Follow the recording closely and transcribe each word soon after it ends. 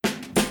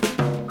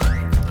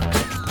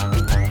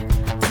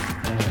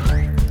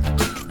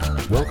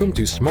Welcome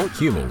to Smart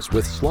Humans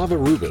with Slava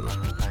Rubin,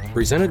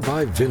 presented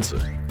by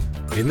Vincent.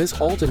 In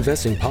this alt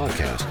investing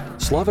podcast,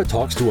 Slava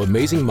talks to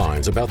amazing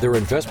minds about their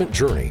investment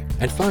journey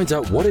and finds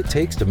out what it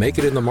takes to make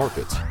it in the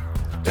markets.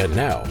 And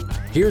now,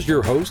 here's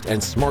your host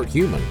and smart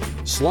human,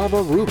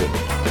 Slava Rubin.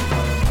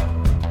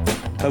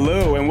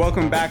 Hello, and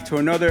welcome back to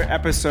another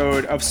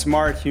episode of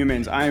Smart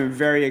Humans. I am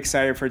very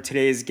excited for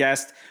today's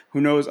guest, who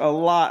knows a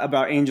lot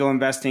about angel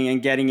investing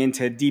and getting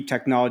into deep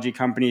technology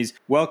companies.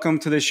 Welcome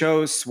to the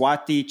show,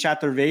 Swati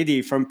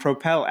Chaturvedi from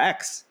Propel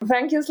X.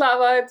 Thank you,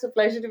 Slava. It's a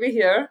pleasure to be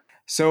here.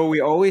 So we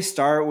always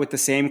start with the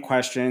same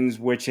questions,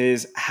 which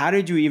is, how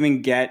did you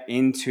even get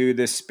into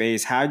this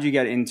space? How did you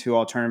get into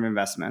alternative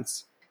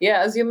investments?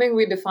 Yeah, assuming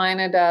we define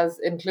it as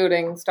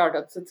including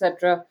startups,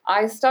 etc.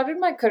 I started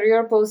my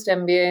career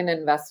post-MBA in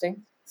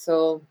investing.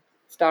 So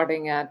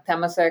starting at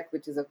Temasek,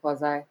 which is a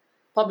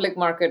quasi-public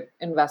market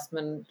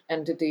investment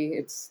entity.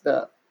 It's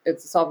a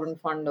sovereign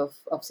fund of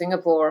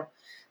Singapore.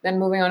 Then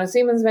moving on to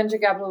Siemens Venture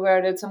Capital, where I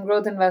did some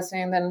growth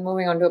investing, then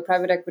moving on to a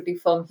private equity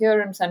firm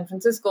here in San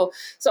Francisco.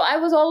 So I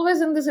was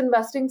always in this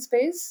investing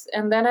space.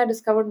 And then I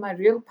discovered my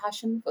real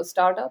passion for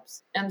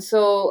startups. And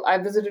so I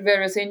visited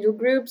various angel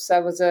groups. I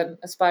was an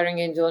aspiring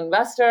angel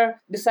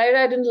investor, decided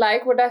I didn't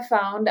like what I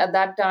found at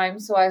that time.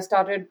 So I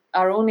started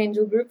our own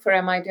angel group for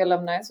MIT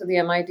alumni. So the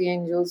MIT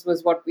Angels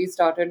was what we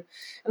started.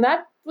 And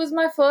that was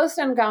my first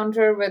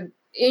encounter with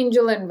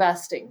angel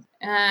investing.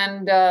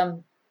 And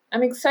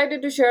I'm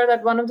excited to share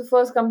that one of the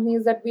first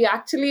companies that we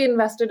actually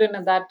invested in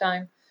at that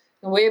time,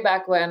 way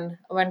back when,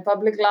 went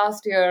public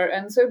last year.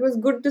 And so it was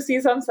good to see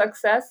some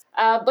success.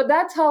 But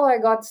that's how I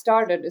got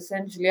started,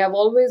 essentially. I've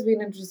always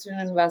been interested in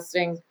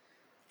investing,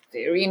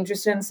 very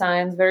interested in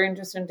science, very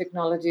interested in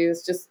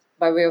technologies, just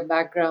by way of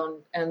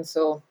background. And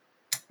so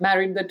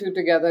married the two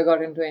together,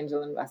 got into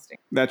angel investing.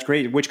 That's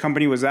great. Which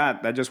company was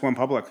that just went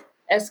public?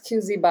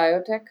 SQZ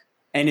Biotech.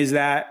 And is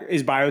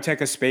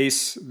biotech a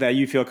space that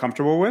you feel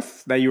comfortable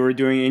with, that you were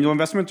doing angel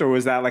investments, or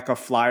was that like a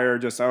flyer,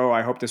 just,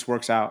 I hope this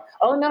works out?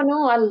 Oh, no.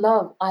 I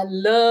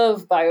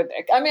love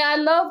biotech. I mean, I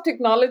love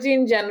technology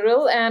in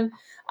general. And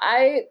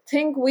I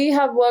think we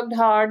have worked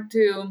hard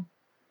to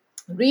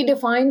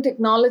redefine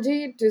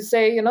technology to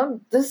say,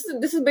 this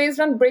is based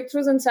on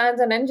breakthroughs in science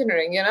and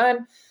engineering,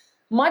 and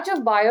much of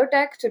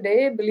biotech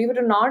today, believe it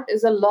or not,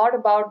 is a lot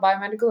about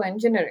biomedical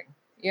engineering,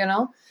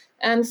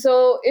 And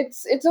so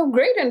it's of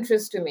great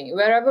interest to me.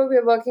 Wherever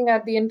we're working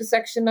at the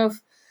intersection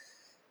of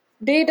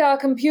data,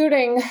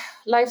 computing,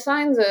 life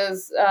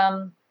sciences,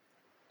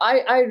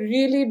 I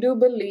really do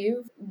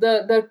believe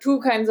the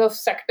two kinds of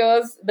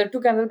sectors, the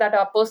two kinds that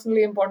are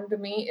personally important to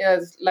me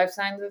is life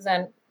sciences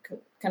and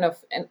kind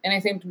of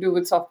anything to do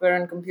with software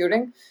and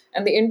computing.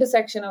 And the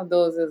intersection of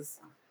those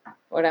is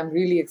what I'm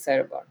really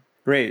excited about.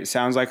 Great.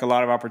 Sounds like a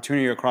lot of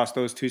opportunity across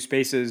those two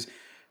spaces.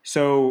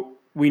 So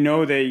we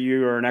know that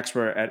you are an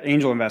expert at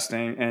angel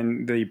investing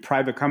and the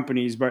private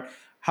companies, but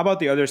how about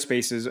the other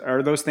spaces?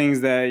 Are those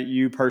things that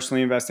you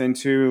personally invest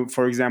into,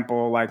 for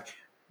example, like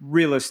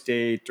real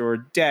estate or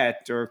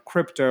debt or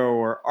crypto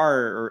or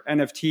art or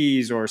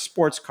NFTs or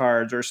sports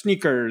cards or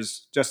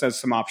sneakers, just as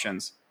some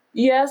options?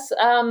 Yes,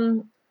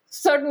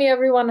 certainly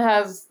everyone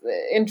has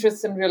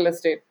interests in real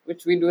estate,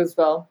 which we do as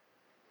well.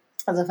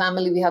 As a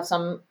family, we have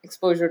some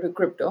exposure to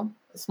crypto,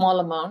 a small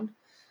amount,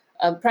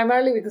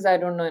 primarily because I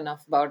don't know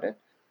enough about it.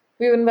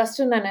 We've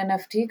invested in an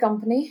NFT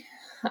company,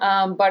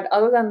 but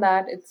other than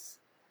that, it's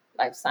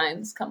life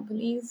science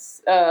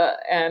companies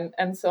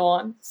and so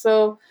on.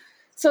 So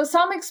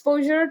some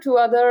exposure to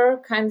other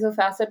kinds of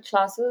asset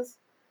classes,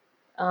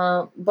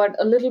 but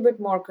a little bit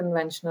more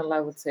conventional,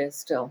 I would say,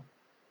 still.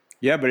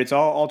 Yeah, but it's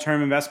all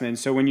alternative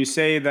investments. So when you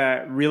say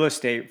that real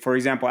estate, for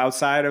example,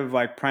 outside of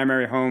like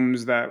primary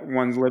homes that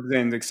one lives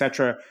in, et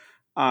cetera,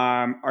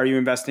 are you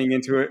investing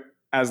into it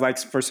as like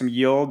for some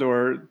yield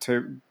or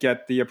to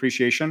get the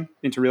appreciation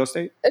into real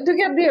estate? To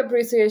get the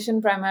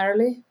appreciation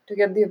primarily,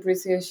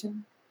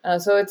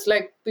 So it's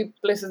like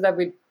places that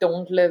we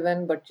don't live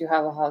in, but you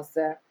have a house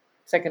there,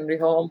 secondary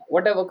home,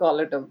 whatever,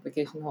 call it a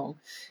vacation home.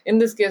 In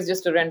this case,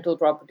 just a rental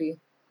property.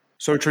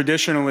 So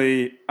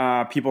traditionally,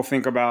 people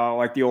think about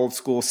like the old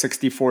school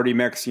 60-40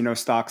 mix,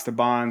 stocks to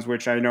bonds,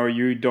 which I know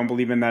you don't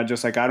believe in that,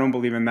 just like I don't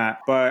believe in that.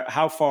 But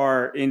how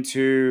far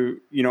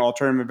into,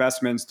 alternative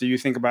investments do you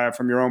think about it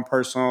from your own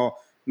personal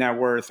net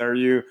worth? Are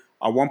you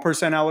a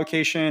 1%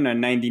 allocation, a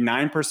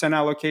 99%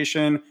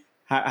 allocation?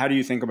 How do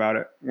you think about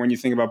it when you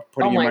think about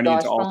putting your money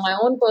into alt? From my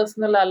own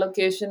personal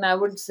allocation, I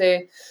would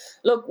say,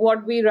 look, what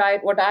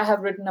I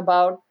have written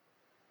about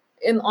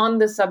on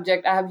this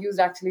subject, I have used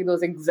actually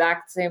those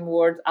exact same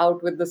words,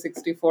 out with the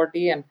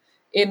 60-40 and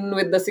in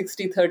with the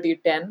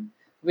 60-30-10,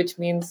 which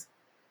means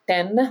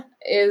 10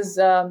 is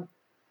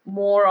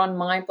more on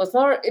my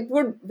personal, or it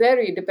would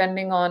vary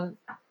depending on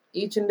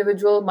each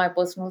individual. My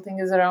personal thing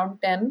is around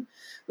 10,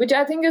 which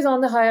I think is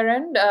on the higher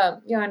end.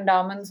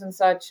 Endowments and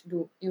such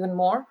do even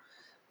more.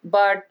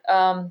 But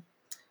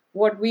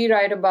what we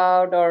write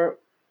about or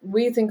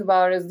we think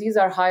about is these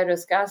are high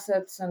risk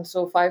assets. And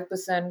so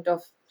 5%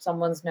 of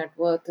someone's net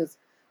worth is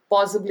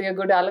possibly a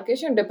good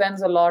allocation.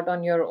 Depends a lot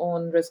on your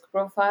own risk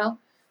profile.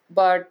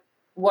 But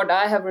what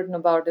I have written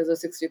about is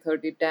a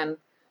 60-30-10.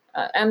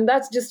 And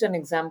that's just an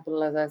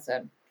example, as I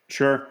said.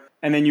 Sure.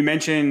 And then you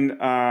mentioned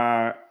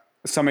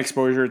some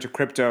exposure to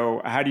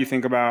crypto. How do you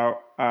think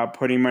about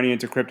putting money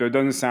into crypto? It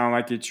doesn't sound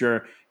like it's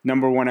your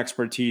number one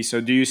expertise.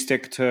 So do you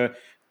stick to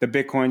the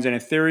Bitcoins and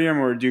Ethereum,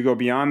 or do you go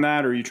beyond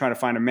that, or you try to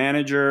find a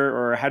manager,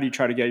 or how do you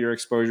try to get your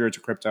exposure to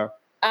crypto?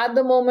 At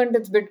the moment,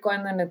 it's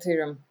Bitcoin and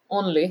Ethereum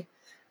only,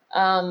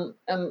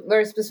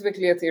 very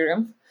specifically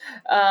Ethereum.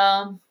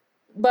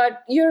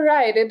 But you're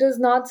right, it is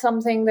not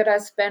something that I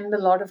spend a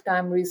lot of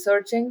time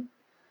researching.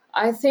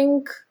 I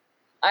think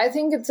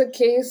it's a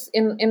case,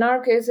 in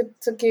our case,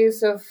 it's a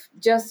case of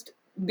just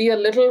be a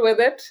little with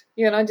it,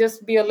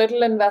 just be a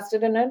little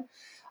invested in it.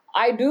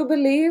 I do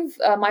believe,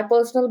 my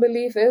personal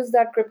belief is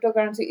that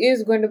cryptocurrency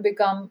is going to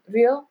become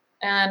real,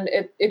 and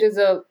it is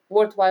a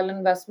worthwhile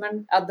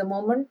investment at the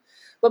moment.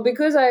 But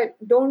because I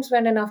don't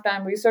spend enough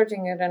time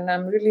researching it, and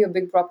I'm really a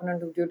big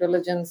proponent of due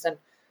diligence and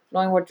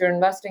knowing what you're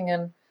investing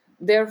in,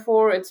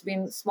 therefore it's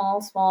been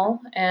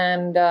small.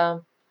 And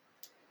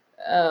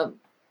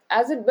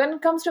when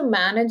it comes to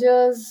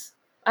managers,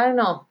 I don't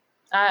know.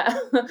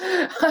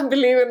 I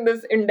believe in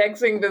this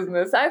indexing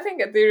business. I think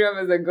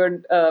Ethereum is a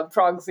good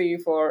proxy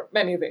for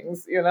many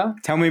things,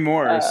 Tell me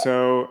more.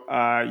 So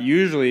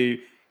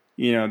usually,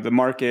 the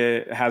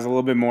market has a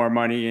little bit more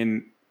money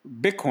in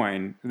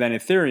Bitcoin than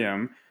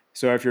Ethereum.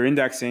 So if you're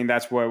indexing,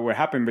 that's what would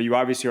happen. But you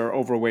obviously are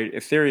overweight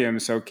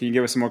Ethereum. So can you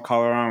give us some more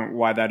color on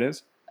why that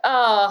is?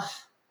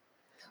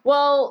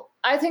 Well,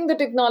 I think the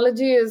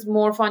technology is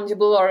more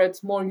fungible, or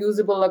it's more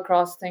usable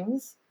across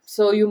things.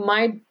 So you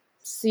might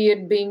see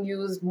it being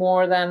used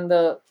more than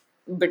the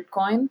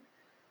Bitcoin.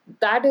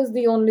 That is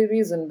the only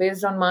reason,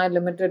 based on my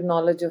limited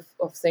knowledge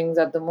of things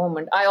at the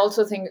moment. I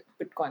also think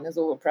Bitcoin is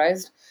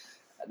overpriced.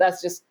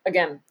 That's just,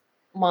 again,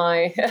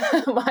 my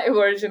my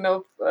version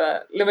of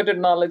limited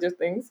knowledge of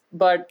things.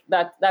 But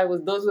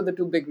those were the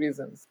two big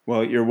reasons.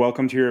 Well, you're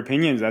welcome to your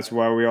opinions. That's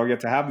why we all get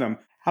to have them.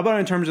 How about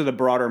in terms of the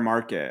broader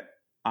market?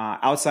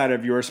 Outside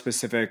of your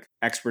specific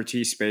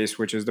expertise space,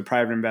 which is the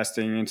private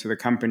investing into the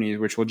companies,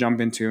 which we'll jump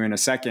into in a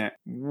second,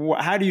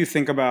 how do you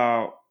think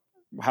about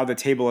how the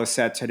table is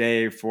set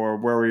today for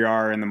where we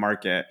are in the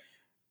market?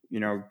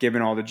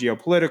 Given all the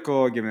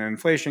geopolitical, given the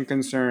inflation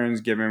concerns,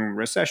 given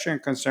recession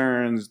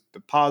concerns, the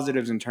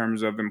positives in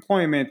terms of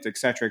employment, et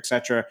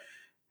cetera,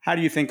 how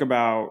do you think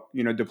about,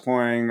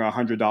 deploying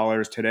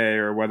 $100 today,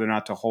 or whether or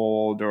not to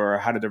hold, or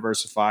how to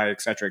diversify,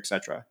 et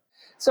cetera?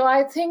 So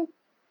I think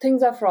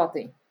things are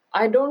frothy.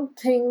 I don't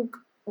think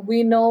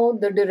we know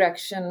the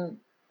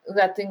direction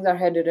that things are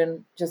headed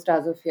in just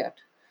as of yet.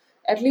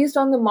 At least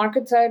on the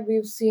market side,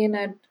 we've seen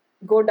it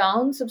go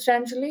down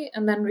substantially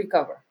and then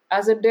recover,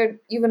 as it did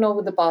even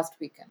over the past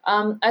weekend.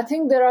 I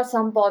think there are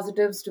some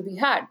positives to be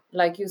had.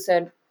 Like you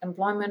said,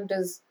 employment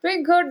is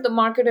pretty good. The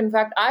market, in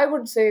fact, I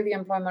would say the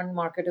employment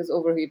market is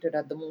overheated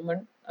at the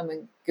moment. I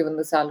mean, given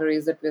the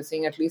salaries that we're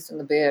seeing, at least in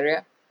the Bay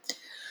Area.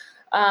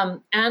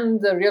 And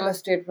the real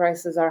estate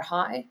prices are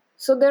high.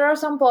 So there are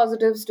some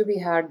positives to be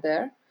had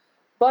there.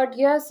 But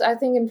yes, I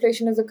think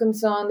inflation is a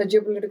concern, the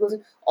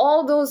geopolitical,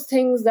 all those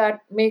things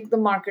that make the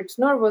markets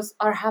nervous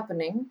are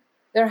happening.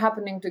 They're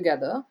happening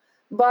together.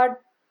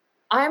 But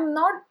I'm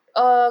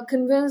not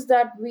convinced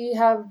that we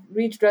have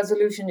reached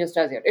resolution just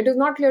as yet. It is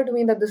not clear to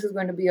me that this is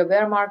going to be a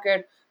bear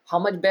market, how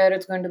much bear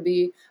it's going to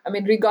be. I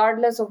mean,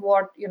 regardless of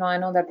what, I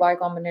know that Y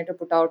Combinator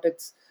put out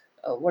its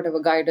whatever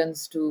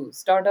guidance to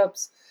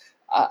startups.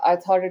 I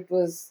thought it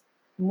was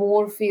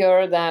more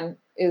fear than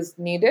is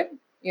needed.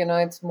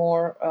 It's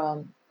more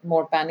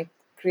panic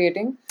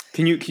creating.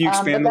 Can you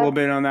expand a little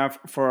bit on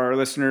that for our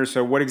listeners?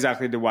 So what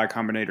exactly did Y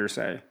Combinator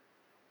say?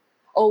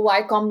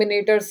 Y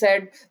Combinator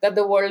said that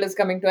the world is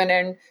coming to an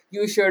end.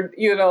 You should,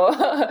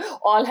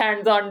 all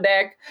hands on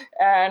deck,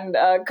 and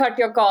cut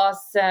your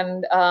costs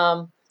and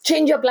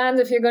change your plans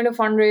if you're going to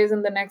fundraise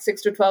in the next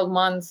 6 to 12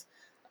 months.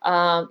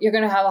 You're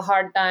going to have a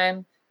hard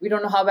time. We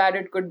don't know how bad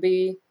it could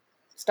be,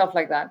 stuff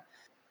like that.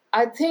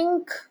 I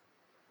think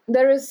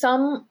there is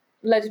some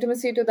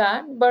legitimacy to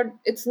that, but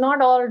it's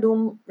not all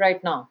doom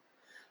right now.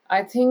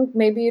 I think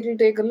maybe it'll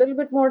take a little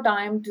bit more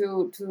time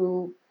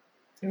to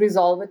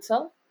resolve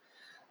itself.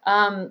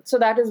 So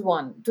that is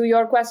one. To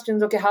your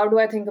questions, okay, how do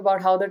I think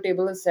about how the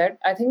table is set?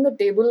 I think the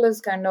table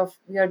is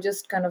we are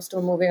just kind of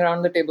still moving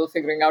around the table,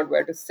 figuring out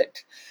where to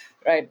sit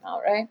right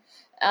now, right?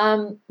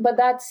 But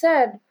that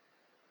said,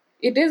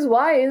 it is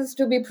wise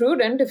to be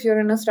prudent if you're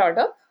in a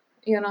startup.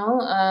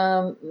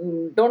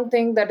 Don't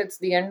think that it's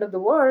the end of the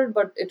world,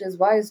 but it is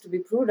wise to be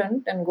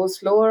prudent and go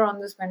slower on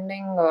the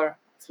spending or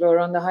slower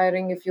on the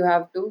hiring if you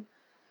have to.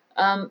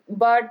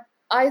 But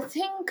I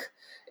think,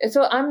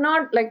 so I'm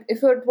not like,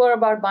 if it were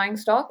about buying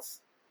stocks,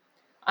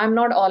 I'm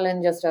not all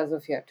in just as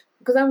of yet,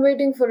 because I'm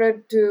waiting for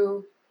it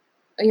to,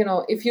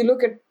 if you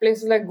look at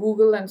places like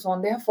Google and so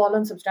on, they have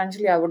fallen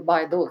substantially. I would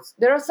buy those.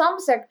 There are some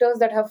sectors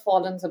that have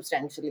fallen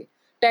substantially.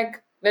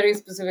 Tech, very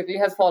specifically,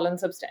 has fallen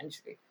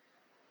substantially.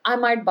 I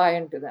might buy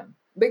into them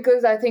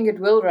because I think it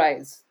will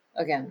rise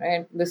again,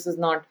 right? This is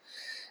not,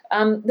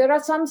 There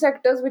are some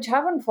sectors which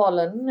haven't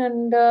fallen,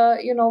 and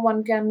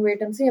one can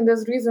wait and see. And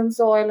there's reasons,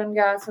 so oil and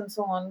gas and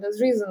so on. There's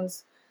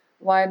reasons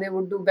why they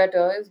would do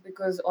better is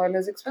because oil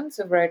is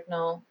expensive right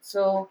now.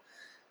 So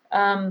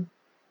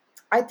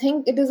I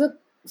think it is a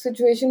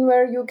situation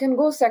where you can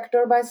go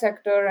sector by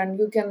sector and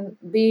you can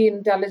be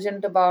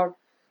intelligent about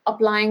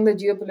applying the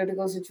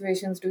geopolitical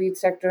situations to each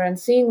sector and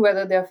seeing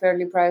whether they're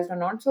fairly priced or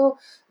not. So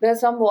there's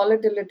some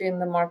volatility in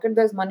the market.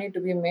 There's money to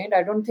be made.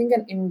 I don't think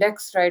an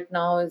index right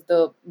now is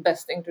the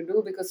best thing to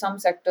do because some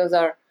sectors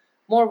are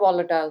more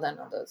volatile than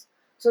others.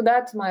 So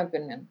that's my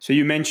opinion. So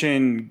you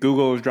mentioned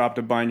Google's dropped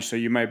a bunch, so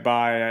you might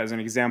buy as an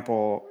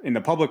example in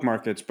the public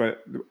markets,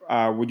 but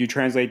would you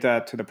translate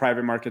that to the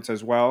private markets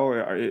as well?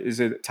 Is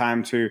it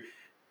time to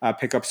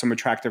pick up some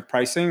attractive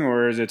pricing,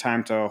 or is it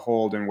time to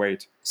hold and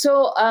wait?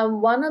 So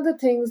one of the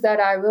things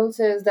that I will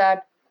say is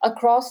that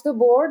across the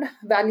board,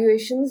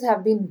 valuations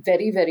have been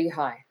very, very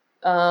high.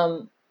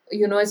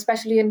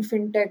 Especially in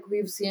fintech,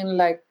 we've seen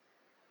like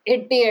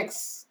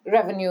 80x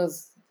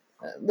revenues,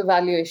 the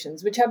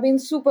valuations, which have been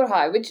super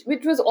high, which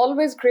was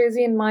always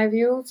crazy in my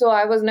view. So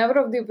I was never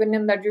of the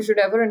opinion that you should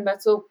ever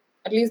invest. So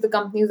at least the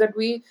companies that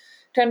we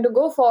tend to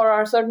go for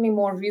are certainly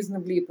more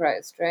reasonably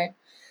priced, right?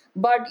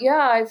 But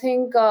yeah, I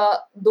think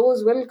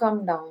those will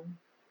come down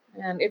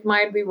and it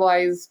might be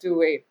wise to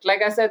wait.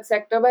 Like I said,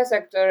 sector by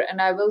sector,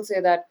 and I will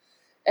say that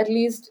at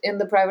least in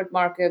the private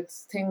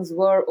markets, things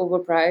were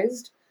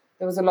overpriced.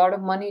 There was a lot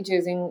of money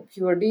chasing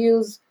fewer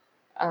deals.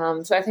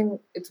 So I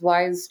think it's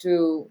wise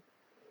to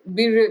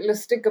be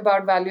realistic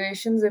about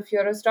valuations if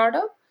you're a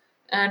startup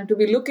and to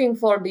be looking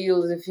for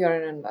deals if you're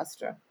an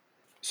investor.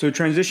 So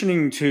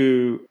transitioning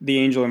to the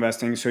angel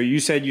investing, so you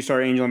said you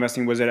started angel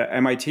investing, was it at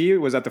MIT?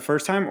 Was that the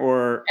first time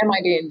or?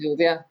 MIT Angels,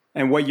 yeah.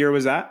 And what year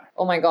was that?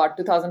 Oh my God,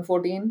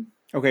 2014.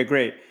 Okay,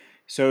 great.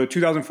 So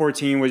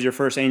 2014 was your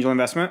first angel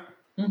investment?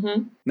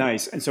 Mm-hmm.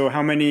 Nice. And so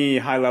how many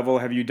high level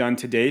have you done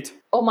to date?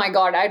 Oh my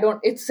God,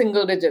 it's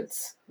single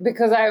digits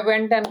because I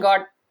went and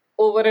got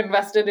over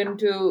invested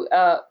into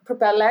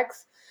Propel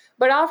X.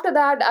 But after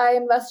that, I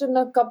invested in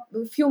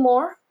a few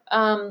more.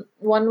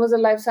 One was a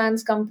life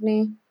science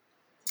company.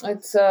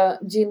 It's a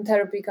gene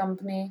therapy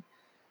company.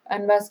 I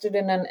invested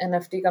in an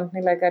NFT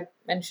company, like I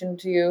mentioned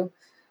to you.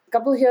 A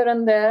couple here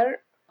and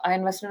there. I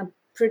invested in a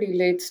pretty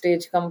late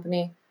stage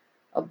company,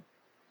 a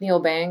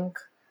neobank.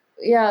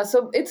 Yeah,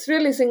 so it's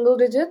really single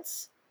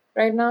digits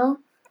right now.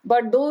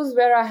 But those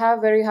where I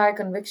have very high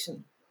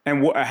conviction.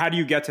 And how do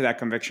you get to that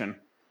conviction?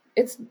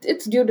 It's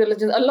due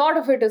diligence. A lot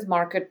of it is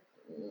market,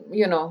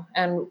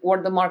 and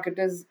what the market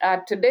is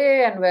at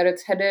today and where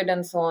it's headed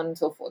and so on and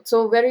so forth.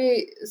 So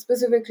very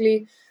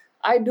specifically,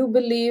 I do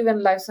believe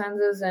in life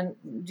sciences and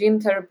gene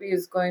therapy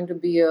is going to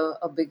be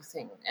a big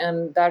thing.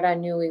 And that I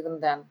knew even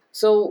then.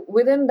 So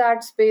within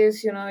that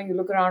space, you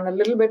look around a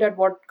little bit at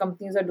what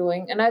companies are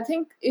doing. And I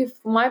think if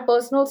my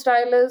personal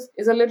style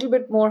is a little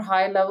bit more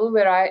high level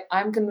where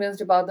I'm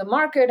convinced about the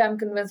market, I'm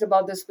convinced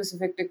about this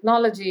specific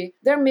technology,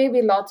 there may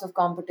be lots of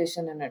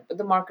competition in it, but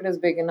the market is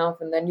big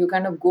enough. And then you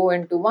kind of go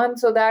into one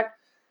so that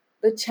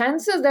the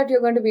chances that you're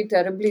going to be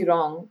terribly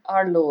wrong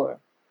are lower,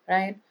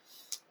 right?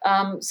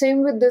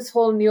 Same with this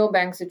whole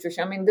neobank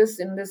situation. I mean,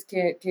 in this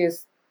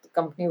case, the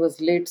company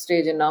was late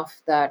stage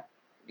enough that,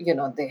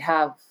 they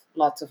have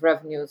lots of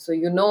revenue. So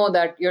you know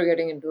that you're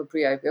getting into a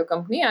pre-IPO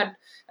company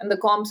and the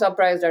comps are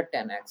priced at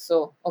 10x.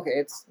 So, okay,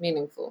 it's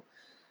meaningful.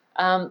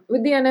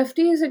 With the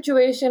NFT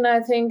situation, I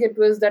think it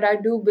was that I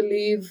do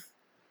believe,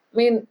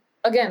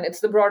 again,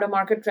 it's the broader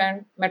market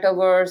trend,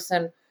 metaverse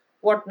and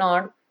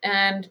whatnot.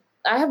 And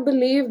I have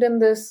believed in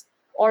this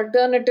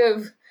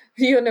alternative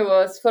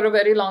universe for a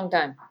very long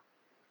time.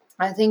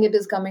 I think it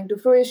is coming to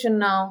fruition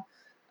now.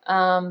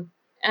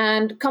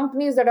 And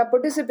companies that are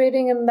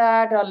participating in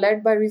that are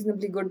led by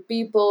reasonably good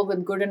people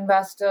with good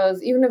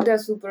investors, even if they're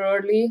super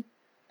early.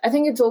 I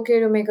think it's okay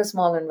to make a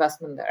small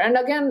investment there. And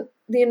again,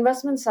 the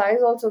investment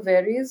size also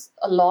varies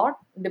a lot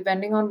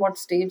depending on what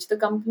stage the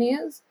company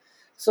is.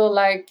 So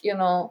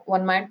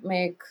one might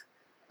make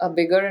a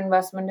bigger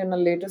investment in a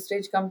later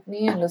stage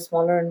company and a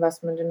smaller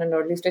investment in an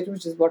early stage,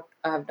 which is what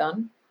I have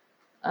done.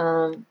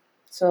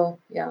 So,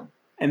 yeah.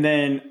 And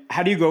then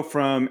how do you go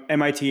from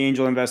MIT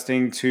Angel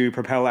Investing to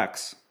Propel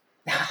X?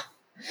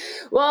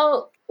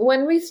 Well,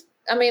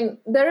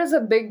 there is a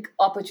big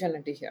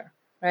opportunity here,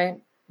 right?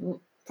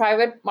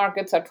 Private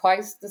markets are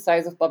twice the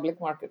size of public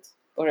markets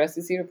or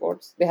SEC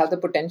reports. They have the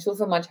potential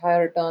for much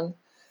higher return.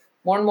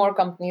 More and more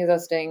companies are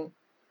staying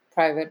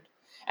private.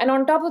 And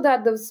on top of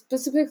that, the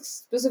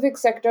specific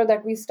sector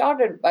that we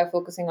started by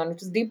focusing on,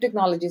 which is deep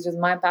technologies, is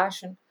my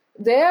passion.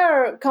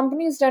 Their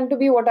companies tend to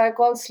be what I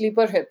call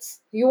sleeper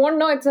hits. You won't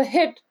know it's a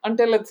hit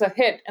until it's a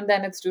hit, and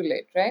then it's too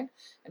late, right?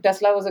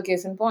 Tesla was a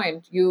case in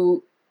point.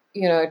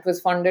 It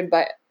was funded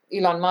by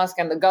Elon Musk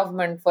and the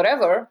government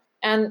forever,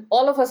 and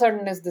all of a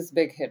sudden is this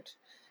big hit.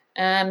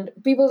 And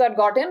people that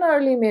got in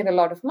early made a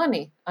lot of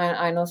money.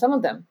 I know some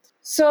of them.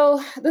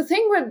 So the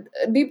thing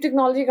with deep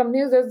technology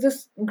companies, there's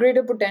this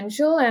greater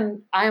potential,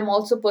 and I am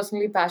also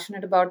personally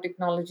passionate about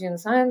technology and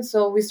science.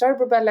 So we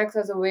started PropelX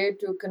as a way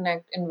to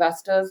connect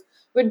investors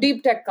with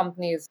deep tech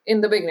companies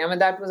in the beginning. I mean,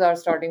 that was our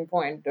starting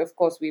point. Of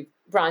course, we've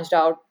branched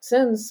out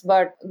since,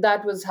 but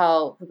that was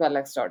how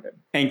PropelX started.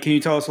 And can you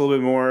tell us a little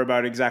bit more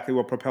about exactly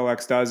what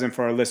PropelX does, and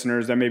for our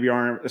listeners that maybe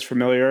aren't as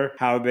familiar,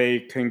 how they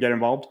can get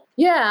involved?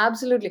 Yeah,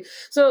 absolutely.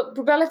 So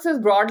PropelX is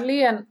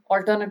broadly an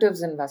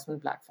alternatives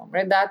investment platform,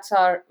 right? That's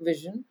our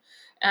vision.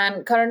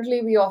 And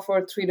currently we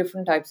offer three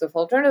different types of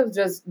alternatives.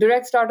 There's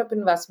direct startup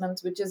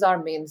investments, which is our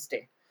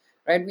mainstay,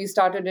 right? We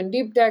started in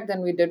deep tech,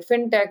 then we did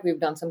fintech, we've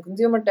done some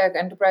consumer tech,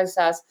 enterprise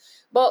SaaS,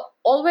 but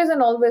always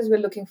and always we're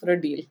looking for a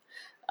deal.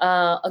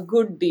 A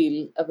good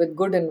deal with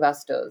good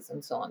investors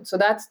and so on. So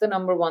that's the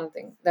number one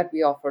thing that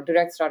we offer,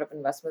 direct startup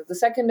investments. The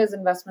second is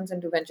investments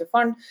into venture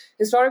fund.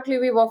 Historically,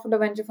 we've offered a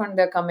venture fund.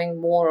 They're coming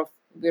more of,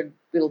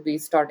 we'll be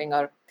starting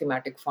our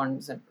thematic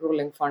funds and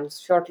rolling funds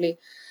shortly.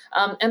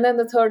 And then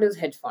the third is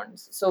hedge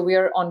funds. So we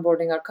are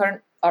onboarding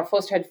our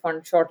first hedge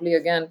fund shortly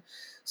again.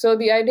 So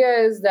the idea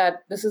is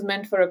that this is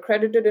meant for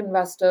accredited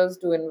investors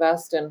to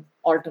invest in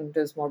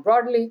alternatives more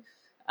broadly.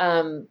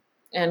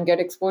 And get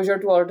exposure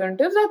to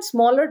alternatives at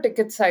smaller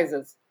ticket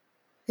sizes.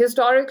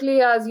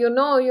 Historically, as you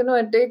know,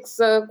 it takes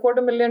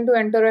 $250,000 to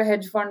enter a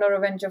hedge fund or a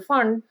venture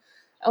fund.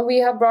 And we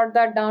have brought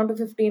that down to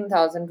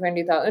 15,000,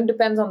 20,000. It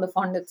depends on the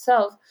fund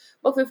itself,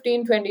 but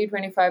 15, 20,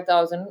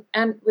 25,000.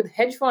 And with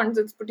hedge funds,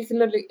 it's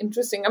particularly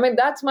interesting. I mean,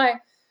 that's one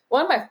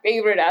of my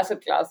favorite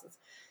asset classes.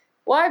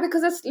 Why?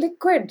 Because it's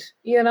liquid.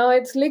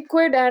 It's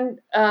liquid, and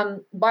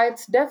by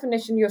its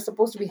definition, you're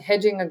supposed to be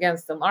hedging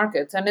against the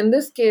markets. And in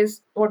this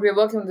case, what we're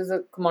working with is a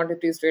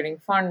commodities trading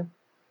fund.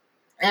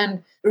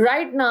 And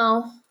right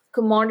now,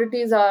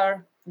 commodities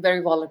are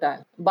very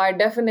volatile. By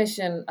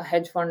definition, a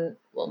hedge fund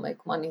will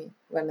make money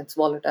when it's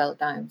volatile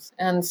times.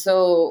 And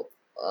so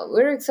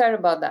we're excited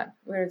about that.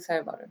 We're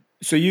excited about it.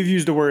 So you've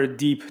used the word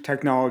deep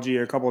technology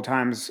a couple of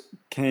times.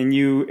 Can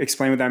you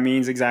explain what that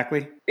means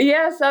exactly?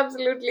 Yes,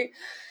 absolutely.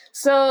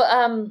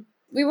 So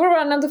we were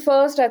one of the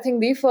first, I think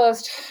the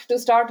first, to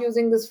start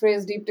using this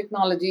phrase deep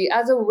technology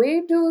as a way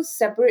to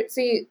separate.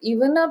 See,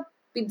 even a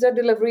pizza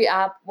delivery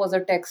app was a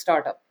tech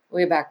startup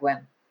way back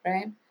when,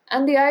 right?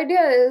 And the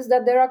idea is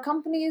that there are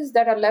companies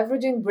that are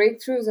leveraging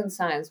breakthroughs in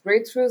science,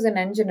 breakthroughs in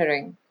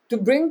engineering, to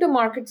bring to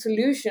market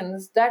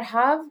solutions that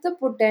have the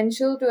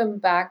potential to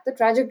impact the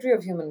trajectory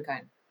of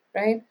humankind,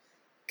 right?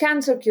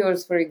 Cancer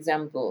cures, for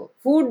example,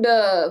 food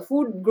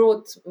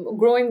growth,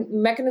 growing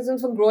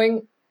mechanisms for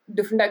growing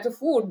different types of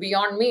food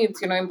beyond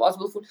meats,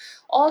 impossible food,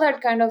 all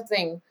that kind of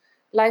thing.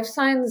 Life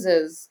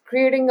sciences,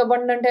 creating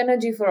abundant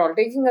energy for all,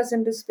 taking us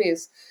into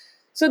space.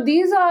 So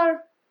these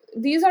are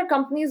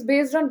companies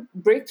based on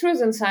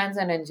breakthroughs in science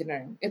and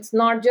engineering. It's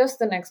not just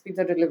the next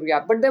pizza delivery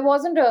app, but there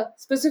wasn't a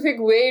specific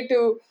way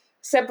to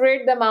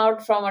separate them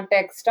out from a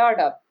tech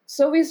startup.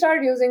 So we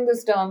started using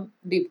this term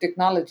deep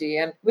technology,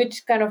 and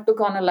which kind of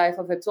took on a life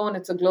of its own.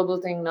 It's a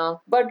global thing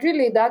now. But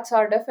really, that's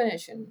our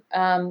definition,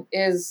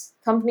 is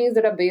companies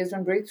that are based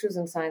on breakthroughs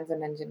in science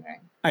and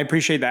engineering. I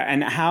appreciate that.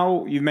 And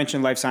how you've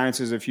mentioned life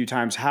sciences a few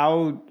times.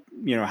 How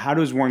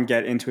does one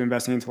get into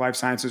investing into life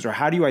sciences, or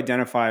how do you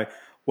identify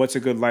what's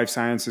a good life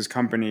sciences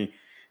company?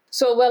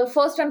 So, well,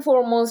 first and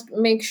foremost,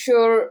 make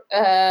sure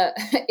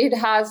it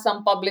has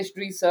some published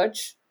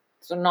research.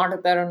 So not a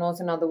theranos,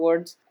 in other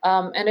words.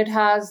 And it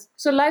has,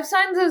 so life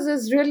sciences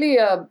is really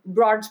a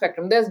broad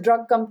spectrum. There's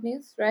drug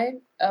companies, right,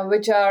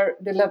 which are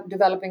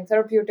developing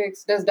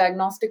therapeutics. There's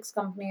diagnostics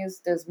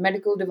companies. There's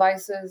medical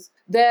devices.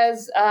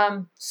 There's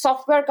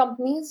software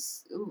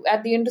companies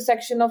at the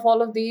intersection of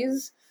all of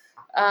these.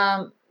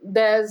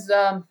 There's,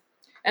 and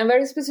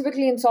very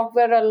specifically in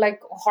software,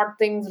 like hot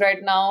things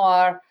right now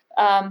are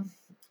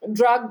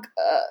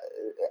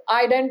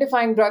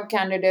identifying drug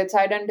candidates,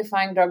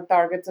 identifying drug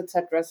targets,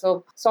 etc.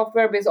 So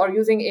software-based, or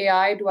using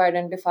AI to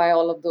identify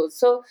all of those.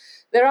 So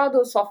there are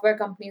those software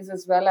companies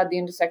as well at the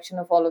intersection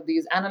of all of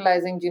these,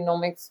 analyzing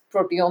genomics,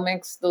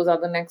 proteomics. Those are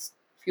the next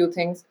few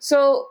things.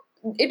 So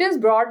it is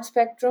broad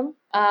spectrum,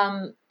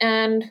 and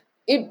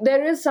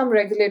there is some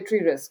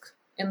regulatory risk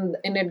in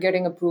it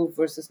getting approved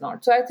versus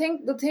not. So I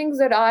think the things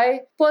that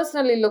I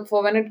personally look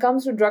for when it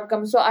comes to drug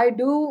companies, so I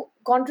do,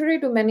 contrary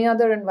to many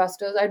other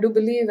investors, I do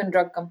believe in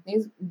drug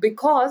companies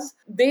because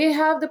they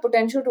have the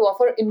potential to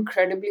offer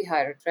incredibly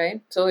high rates,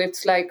 right? So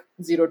it's like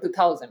 0 to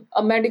 1,000.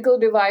 A medical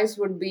device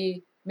would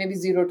be maybe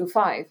 0 to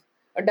 5.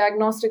 A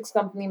diagnostics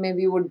company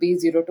maybe would be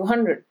 0 to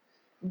 100.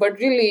 But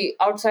really,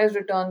 outsized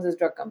returns is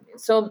drug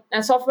companies. So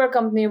a software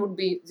company would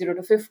be 0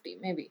 to 50,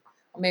 maybe,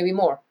 or maybe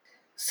more.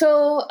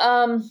 So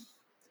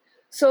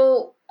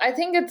I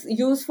think it's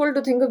useful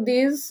to think of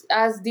these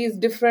as these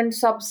different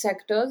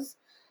subsectors.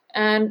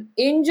 And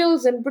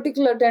angels in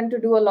particular tend to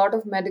do a lot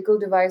of medical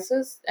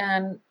devices,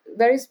 and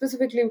very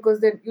specifically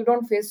because you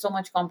don't face so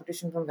much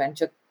competition from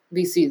venture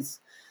VCs,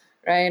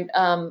 right?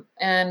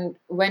 And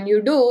when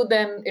you do,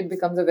 then it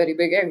becomes a very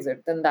big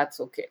exit, then that's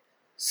okay.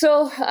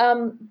 So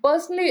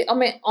personally, I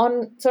mean,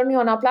 certainly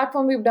on our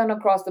platform, we've done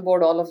across the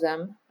board all of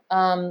them.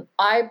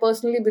 I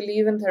personally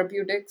believe in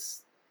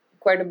therapeutics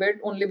quite a bit,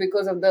 only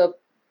because of the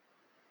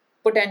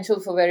potential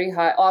for very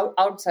high or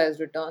outsized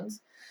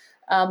returns.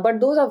 But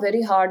those are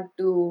very hard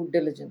to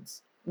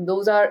diligence.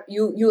 Those are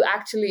you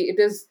actually, it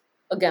is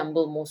a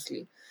gamble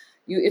mostly.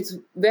 It's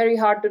very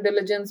hard to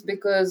diligence,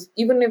 because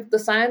even if the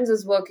science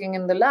is working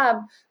in the lab,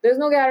 there's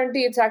no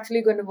guarantee it's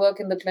actually going to work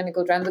in the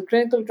clinical trial. The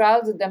clinical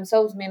trials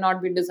themselves may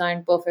not be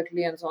designed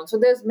perfectly and so on. So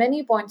there's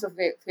many points of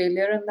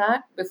failure in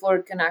that before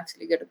it can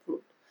actually get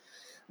approved.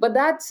 But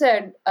that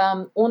said,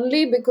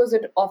 only because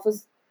it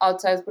offers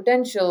outsized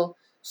potential,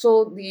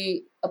 so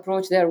the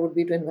approach there would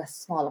be to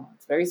invest small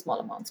amounts, very small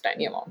amounts,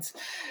 tiny amounts,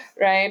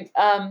 right?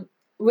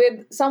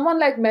 With someone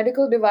like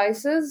medical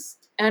devices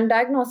and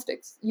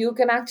diagnostics, you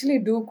can actually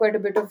do quite a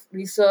bit of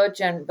research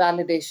and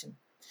validation.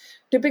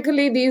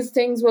 Typically, these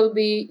things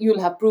you'll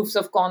have proofs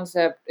of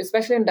concept,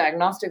 especially in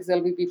diagnostics,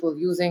 there'll be people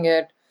using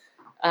it,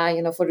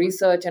 for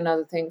research and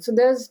other things. So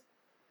there's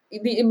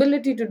the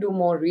ability to do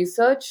more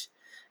research,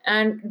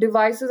 and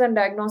devices and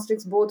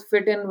diagnostics both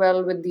fit in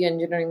well with the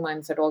engineering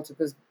mindset also,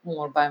 because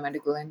more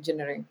biomedical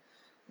engineering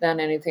than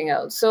anything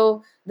else.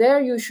 So there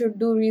you should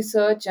do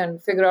research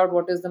and figure out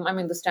what is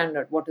the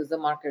standard, what is the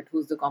market,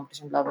 who's the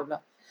competition, blah, blah, blah.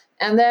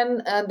 And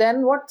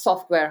then what?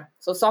 Software.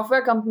 So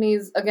software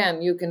companies,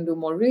 again, you can do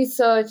more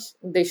research.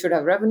 They should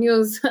have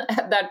revenues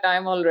at that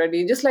time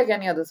already, just like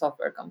any other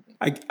software company.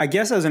 I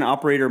guess as an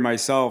operator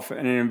myself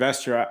and an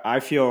investor, I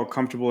feel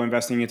comfortable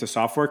investing into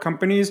software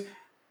companies.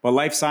 But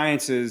life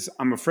sciences,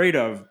 I'm afraid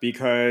of,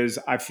 because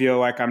I feel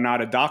like I'm not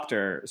a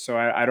doctor. So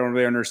I don't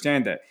really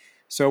understand it.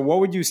 So what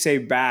would you say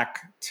back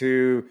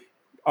to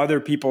other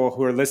people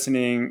who are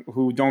listening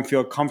who don't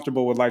feel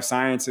comfortable with life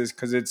sciences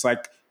because it's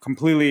like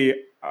completely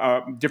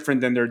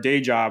different than their day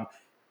job?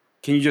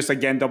 Can you just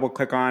again double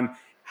click on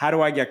how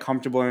do I get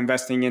comfortable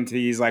investing into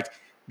these like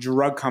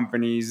drug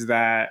companies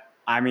that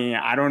I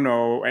don't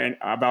know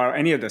about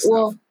any of this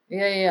stuff?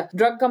 Yeah.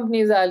 Drug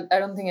companies, I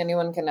don't think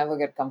anyone can ever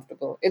get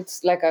comfortable.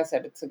 It's like I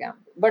said, it's a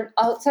gamble. But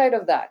outside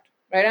of that,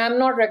 right, I'm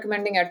not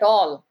recommending at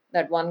all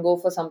that one go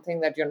for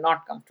something that you're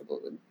not comfortable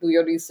with. Do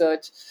your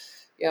research.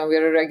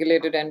 We're a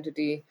regulated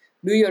entity.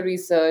 Do your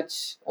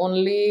research.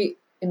 Only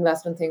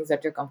invest in things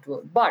that you're comfortable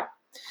with. But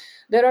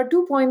there are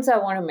 2 points I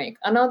want to make.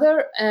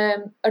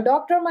 A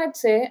doctor might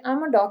say,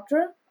 I'm a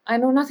doctor. I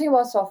know nothing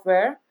about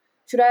software.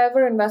 Should I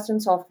ever invest in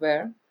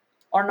software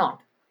or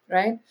not,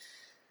 right?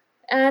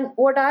 And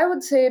what I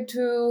would say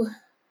to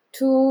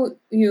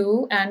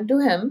you and to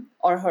him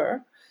or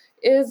her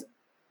is,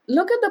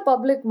 look at the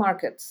public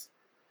markets.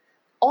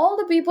 All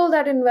the people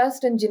that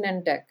invest in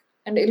Genentech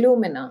and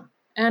Illumina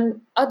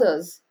and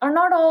others are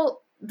not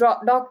all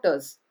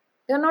doctors.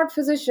 They're not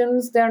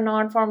physicians. They're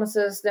not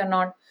pharmacists.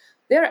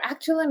 They're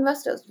actual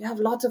investors. You have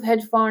lots of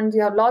hedge funds.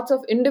 You have lots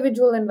of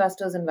individual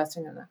investors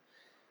investing in them.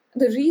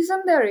 The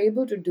reason they're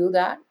able to do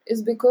that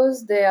is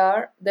because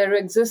there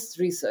exists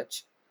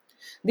research.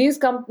 These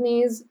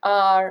companies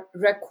are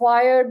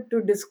required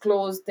to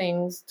disclose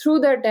things through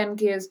their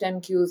 10Ks,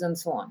 10Qs, and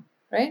so on,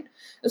 right?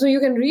 So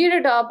you can read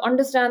it up,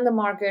 understand the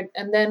market,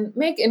 and then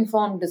make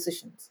informed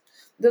decisions.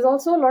 There's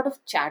also a lot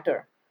of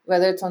chatter,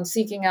 whether it's on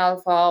Seeking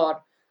Alpha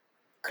or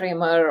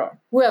Kramer or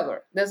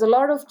whoever. There's a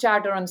lot of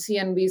chatter on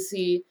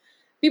CNBC.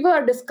 People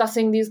are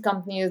discussing these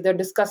companies, they're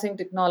discussing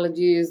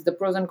technologies, the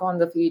pros and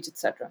cons of each,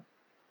 etc.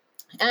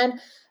 And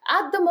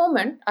at the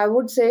moment, I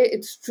would say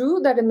it's true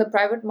that in the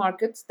private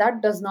markets,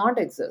 that does not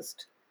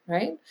exist,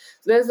 right?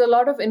 So there's a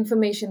lot of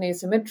information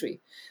asymmetry,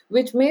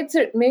 which makes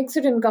it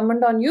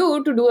incumbent on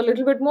you to do a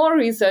little bit more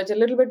research, a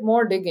little bit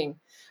more digging.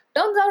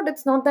 Turns out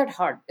it's not that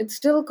hard. It's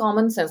still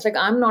common sense. Like,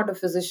 I'm not a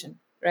physician,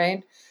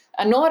 right?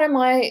 And nor am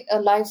I a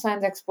life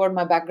science expert.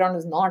 My background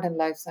is not in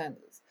life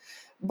sciences.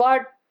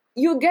 But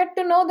you get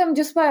to know them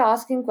just by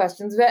asking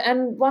questions.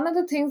 And one of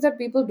the things that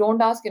people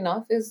don't ask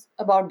enough is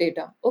about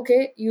data.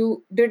 Okay,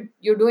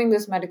 you're doing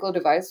this medical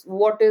device.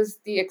 What is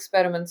the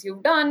experiments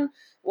you've done?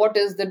 What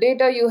is the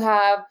data you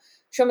have?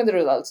 Show me the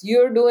results.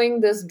 You're doing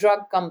this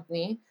drug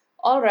company.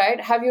 All right,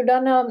 have you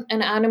done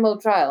an animal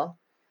trial?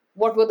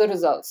 What were the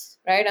results,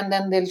 right? And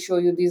then they'll show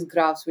you these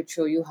graphs which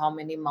show you how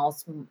many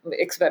mouse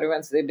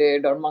experiments they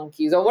did, or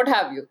monkeys, or what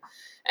have you.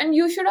 And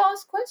you should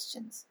ask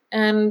questions.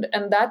 And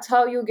that's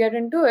how you get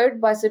into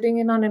it, by sitting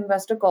in on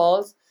investor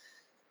calls,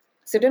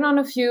 sit in on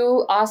a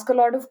few, ask a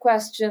lot of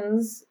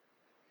questions,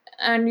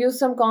 and use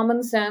some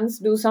common sense,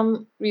 do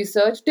some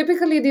research.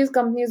 Typically, these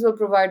companies will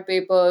provide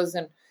papers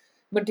and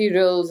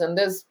materials, and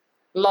there's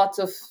lots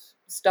of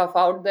stuff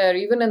out there,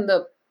 even in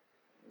the,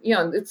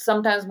 it's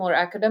sometimes more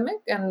academic,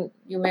 and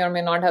you may or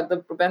may not have the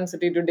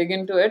propensity to dig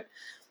into it.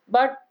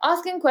 But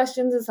asking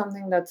questions is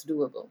something that's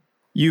doable.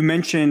 You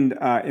mentioned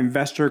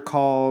investor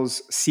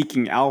calls,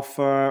 Seeking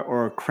Alpha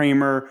or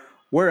Kramer.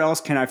 Where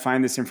else can I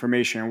find this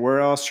information? Where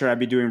else should I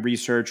be doing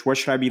research? What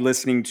should I be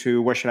listening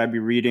to? What should I be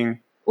reading?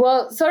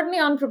 Well, certainly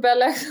on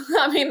Propel.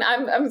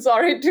 I'm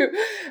sorry to,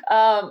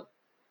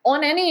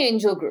 on any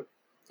angel group,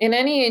 in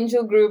any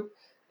angel group,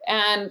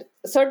 and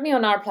certainly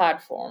on our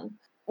platform,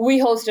 we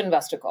host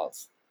investor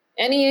calls.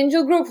 Any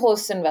angel group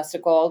hosts investor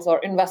calls or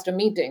investor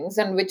meetings,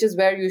 and which is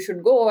where you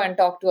should go and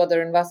talk to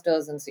other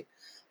investors and see,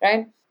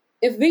 right?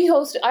 If we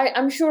host,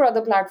 I'm sure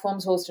other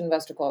platforms host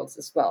investor calls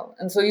as well.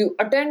 And so you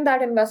attend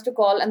that investor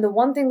call, and the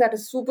one thing that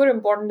is super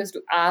important is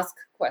to ask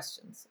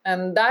questions.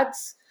 And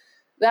that's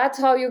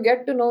how you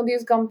get to know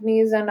these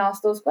companies and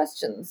ask those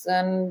questions.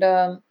 And,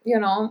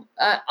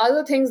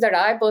 other things that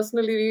I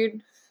personally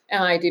read,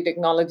 MIT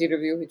Technology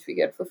Review, which we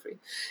get for free,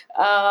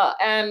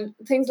 and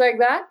things like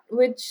that,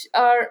 which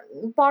are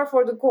par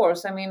for the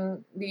course. I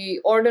mean, the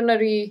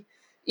ordinary,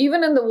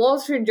 even in the Wall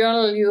Street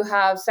Journal, you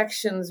have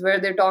sections where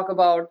they talk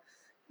about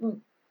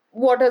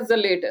what is the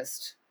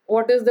latest.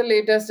 What is the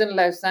latest in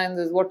life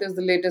sciences? What is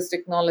the latest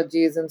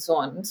technologies and so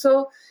on?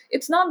 So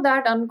it's not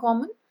that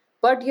uncommon.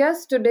 But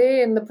yes,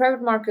 today in the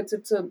private markets,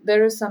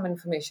 there is some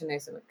information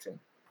asymmetry.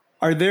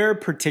 Are there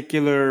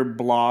particular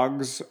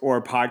blogs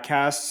or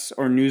podcasts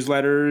or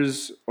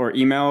newsletters or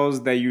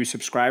emails that you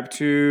subscribe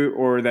to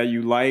or that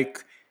you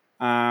like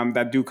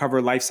that do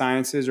cover life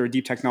sciences or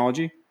deep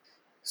technology?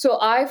 So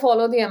I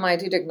follow the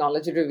MIT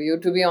Technology Review,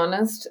 to be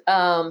honest.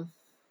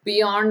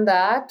 Beyond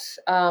that,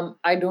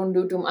 I don't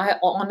do too much. I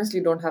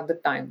honestly don't have the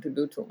time to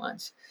do too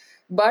much.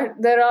 But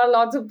there are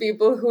lots of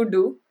people who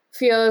do.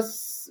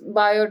 Fierce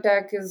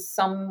Biotech is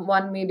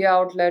one media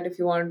outlet if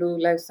you want to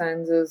do life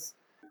sciences.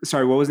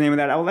 Sorry, what was the name of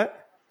that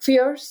outlet?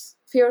 Fierce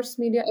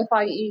Media,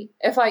 Fierce.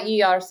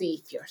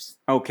 Fierce.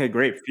 Okay,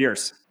 great.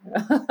 Fierce.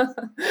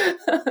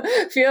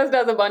 Fierce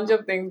does a bunch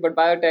of things, but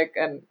biotech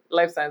and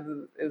life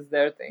sciences is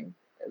their thing.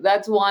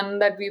 That's one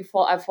that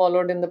I've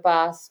followed in the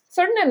past.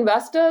 Certain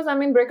investors, I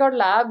mean, Breakout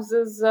Labs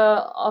is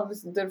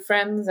obviously they're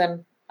friends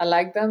and I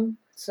like them.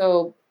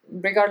 So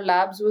Breakout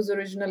Labs was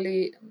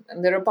originally,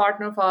 and they're a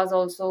partner of ours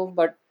also,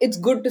 but it's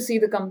good to see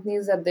the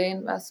companies that they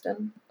invest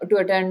in, to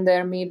attend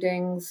their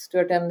meetings, to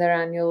attend their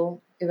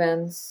annual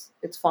events.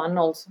 It's fun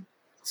also.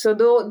 So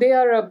though they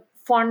are a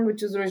fund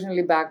which was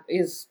originally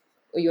is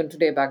even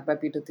today backed by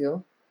Peter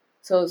Thiel.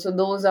 So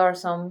those are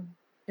some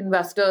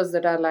investors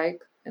that I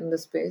like in the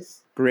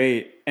space.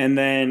 Great. And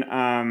then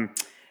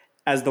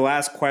as the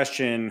last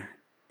question,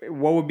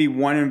 what would be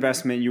one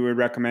investment you would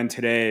recommend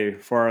today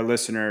for our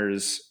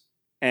listeners,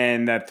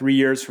 and that 3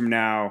 years from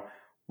now,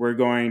 we're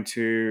going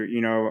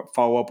to,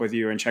 follow up with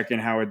you and check in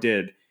how it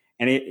did.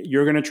 And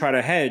you're going to try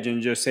to hedge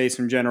and just say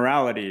some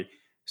generality.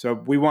 So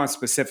we want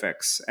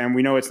specifics, and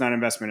we know it's not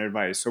investment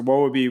advice. So what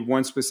would be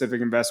one specific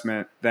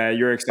investment that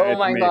you're excited to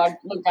make? Oh my God.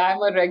 Look,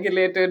 I'm a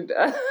regulated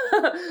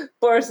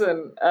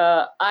person.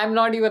 I'm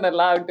not even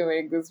allowed to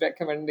make this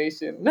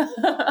recommendation.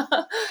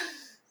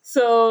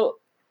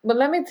 But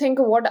let me think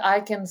of what I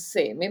can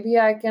say. Maybe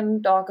I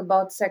can talk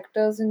about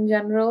sectors in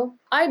general.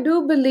 I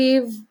do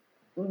believe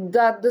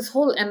that this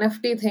whole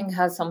NFT thing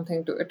has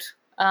something to it.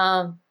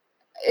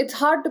 It's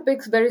hard to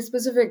pick very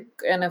specific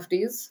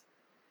NFTs,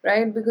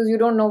 right? Because you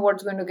don't know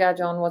what's going to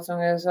catch on, what's not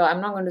going to. So I'm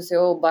not going to say,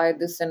 oh, buy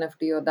this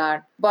NFT or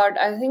that. But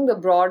I think the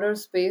broader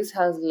space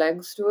has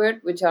legs to it,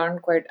 which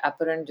aren't quite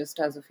apparent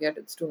just as of yet.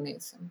 It's too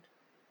nascent.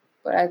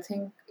 But I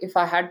think if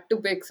I had to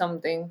pick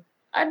something,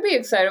 I'd be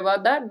excited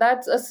about that.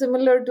 That's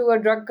similar to a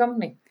drug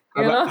company.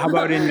 How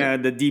about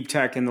in the deep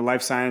tech and the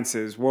life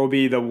sciences? What would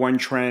be the one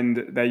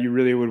trend that you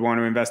really would want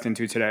to invest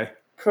into today?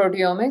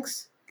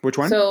 Proteomics. Which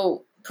one?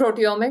 So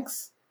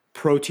proteomics.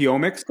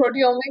 Proteomics?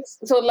 Proteomics.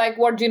 So like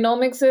what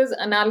genomics is,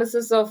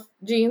 analysis of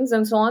genes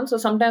and so on. So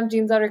sometimes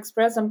genes are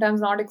expressed, sometimes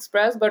not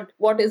expressed. But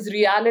what is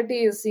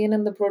reality is seen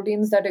in the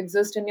proteins that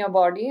exist in your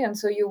body. And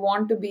so you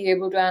want to be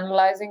able to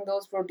analyzing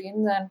those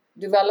proteins and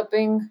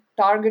developing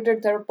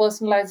targeted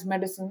personalized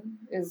medicine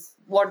is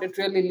what it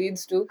really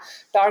leads to.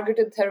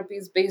 Targeted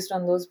therapies based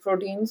on those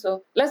proteins.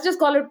 So let's just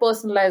call it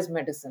personalized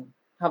medicine.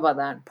 How about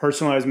that?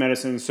 Personalized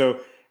medicine. So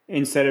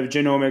instead of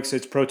genomics,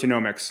 it's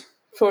proteomics.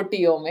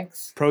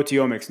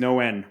 Proteomics,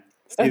 no N.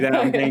 See that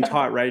I'm getting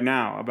taught right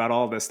now about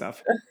all this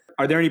stuff.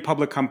 Are there any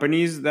public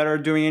companies that are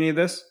doing any of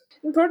this?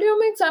 In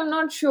proteomics, I'm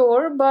not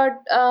sure,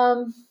 but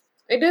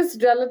it is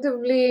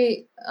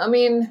relatively,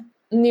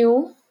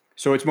 new.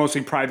 So it's mostly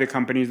private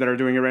companies that are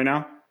doing it right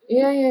now?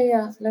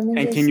 Yeah.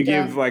 And can you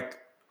give like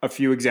a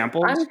few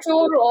examples? I'm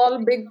sure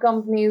all big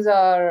companies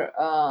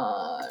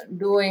are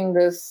doing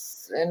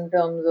this in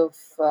terms of,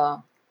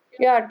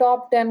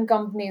 top 10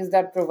 companies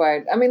that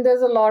provide. I mean,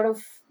 there's a lot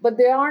of, but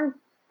they aren't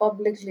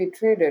publicly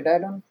traded. I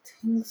don't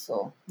think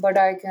so. But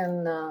I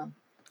can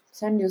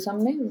send you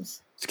some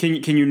names.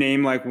 Can you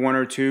name like one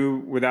or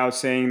two without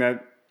saying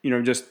that,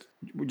 just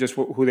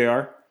who they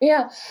are?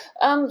 Yeah.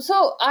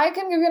 So I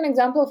can give you an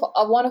example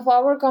of one of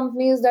our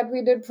companies that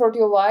we did,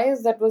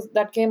 ProteoWise,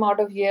 that came out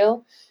of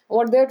Yale.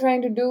 What they're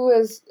trying to do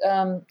is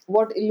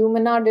what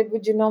Illumina did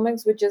with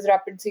genomics, which is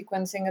rapid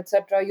sequencing,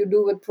 etc. You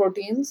do with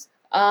proteins.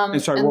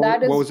 And sorry,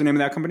 what was the name of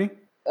that company?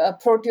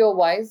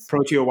 ProteoWise.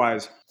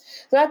 ProteoWise.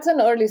 So that's an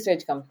early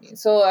stage company.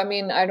 So,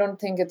 I don't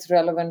think it's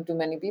relevant to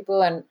many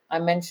people. And I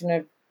mention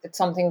it. It's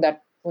something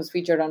that was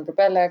featured on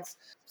PropelX,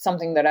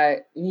 something that I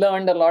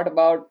learned a lot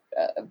about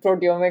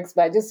proteomics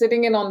by just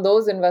sitting in on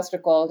those investor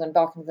calls and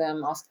talking to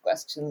them, ask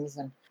questions.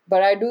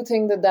 But I do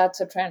think that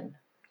that's a trend.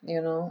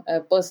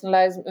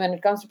 Personalized, when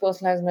it comes to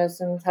personalized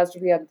medicine, it has to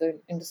be at the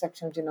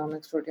intersection of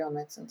genomics,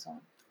 proteomics, and so on.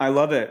 I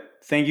love it.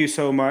 Thank you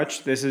so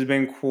much. This has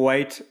been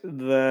quite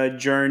the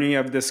journey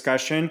of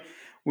discussion.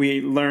 We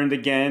learned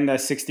again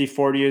that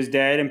 60-40 is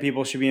dead and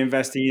people should be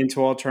investing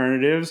into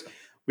alternatives.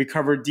 We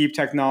covered deep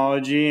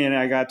technology and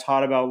I got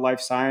taught about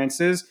life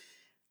sciences.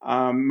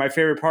 My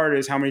favorite part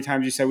is how many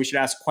times you said we should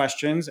ask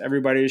questions.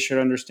 Everybody should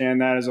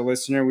understand that as a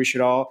listener. We should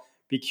all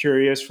be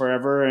curious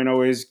forever and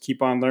always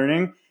keep on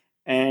learning.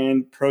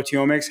 And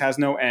proteomics has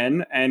no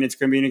end, and it's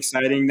going to be an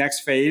exciting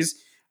next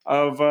phase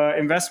of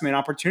investment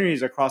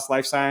opportunities across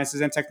life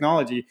sciences and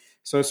technology.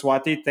 So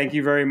Swati, thank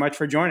you very much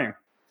for joining.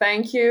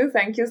 Thank you.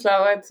 Thank you,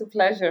 Slava. It's a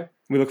pleasure.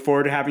 We look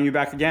forward to having you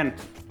back again.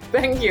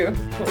 Thank you.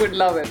 Would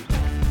love it.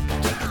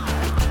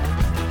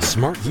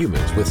 Smart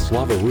Humans with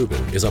Slava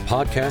Rubin is a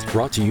podcast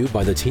brought to you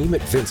by the team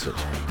at Vincent.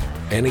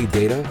 Any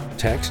data,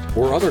 text,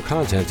 or other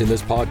content in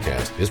this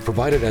podcast is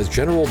provided as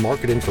general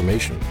market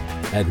information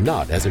and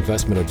not as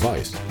investment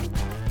advice.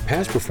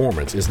 Past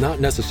performance is not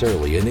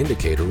necessarily an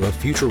indicator of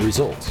future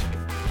results.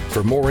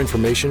 For more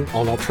information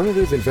on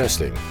alternative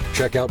investing,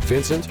 check out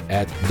Vincent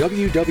at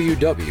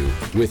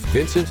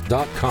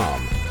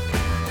www.withvincent.com.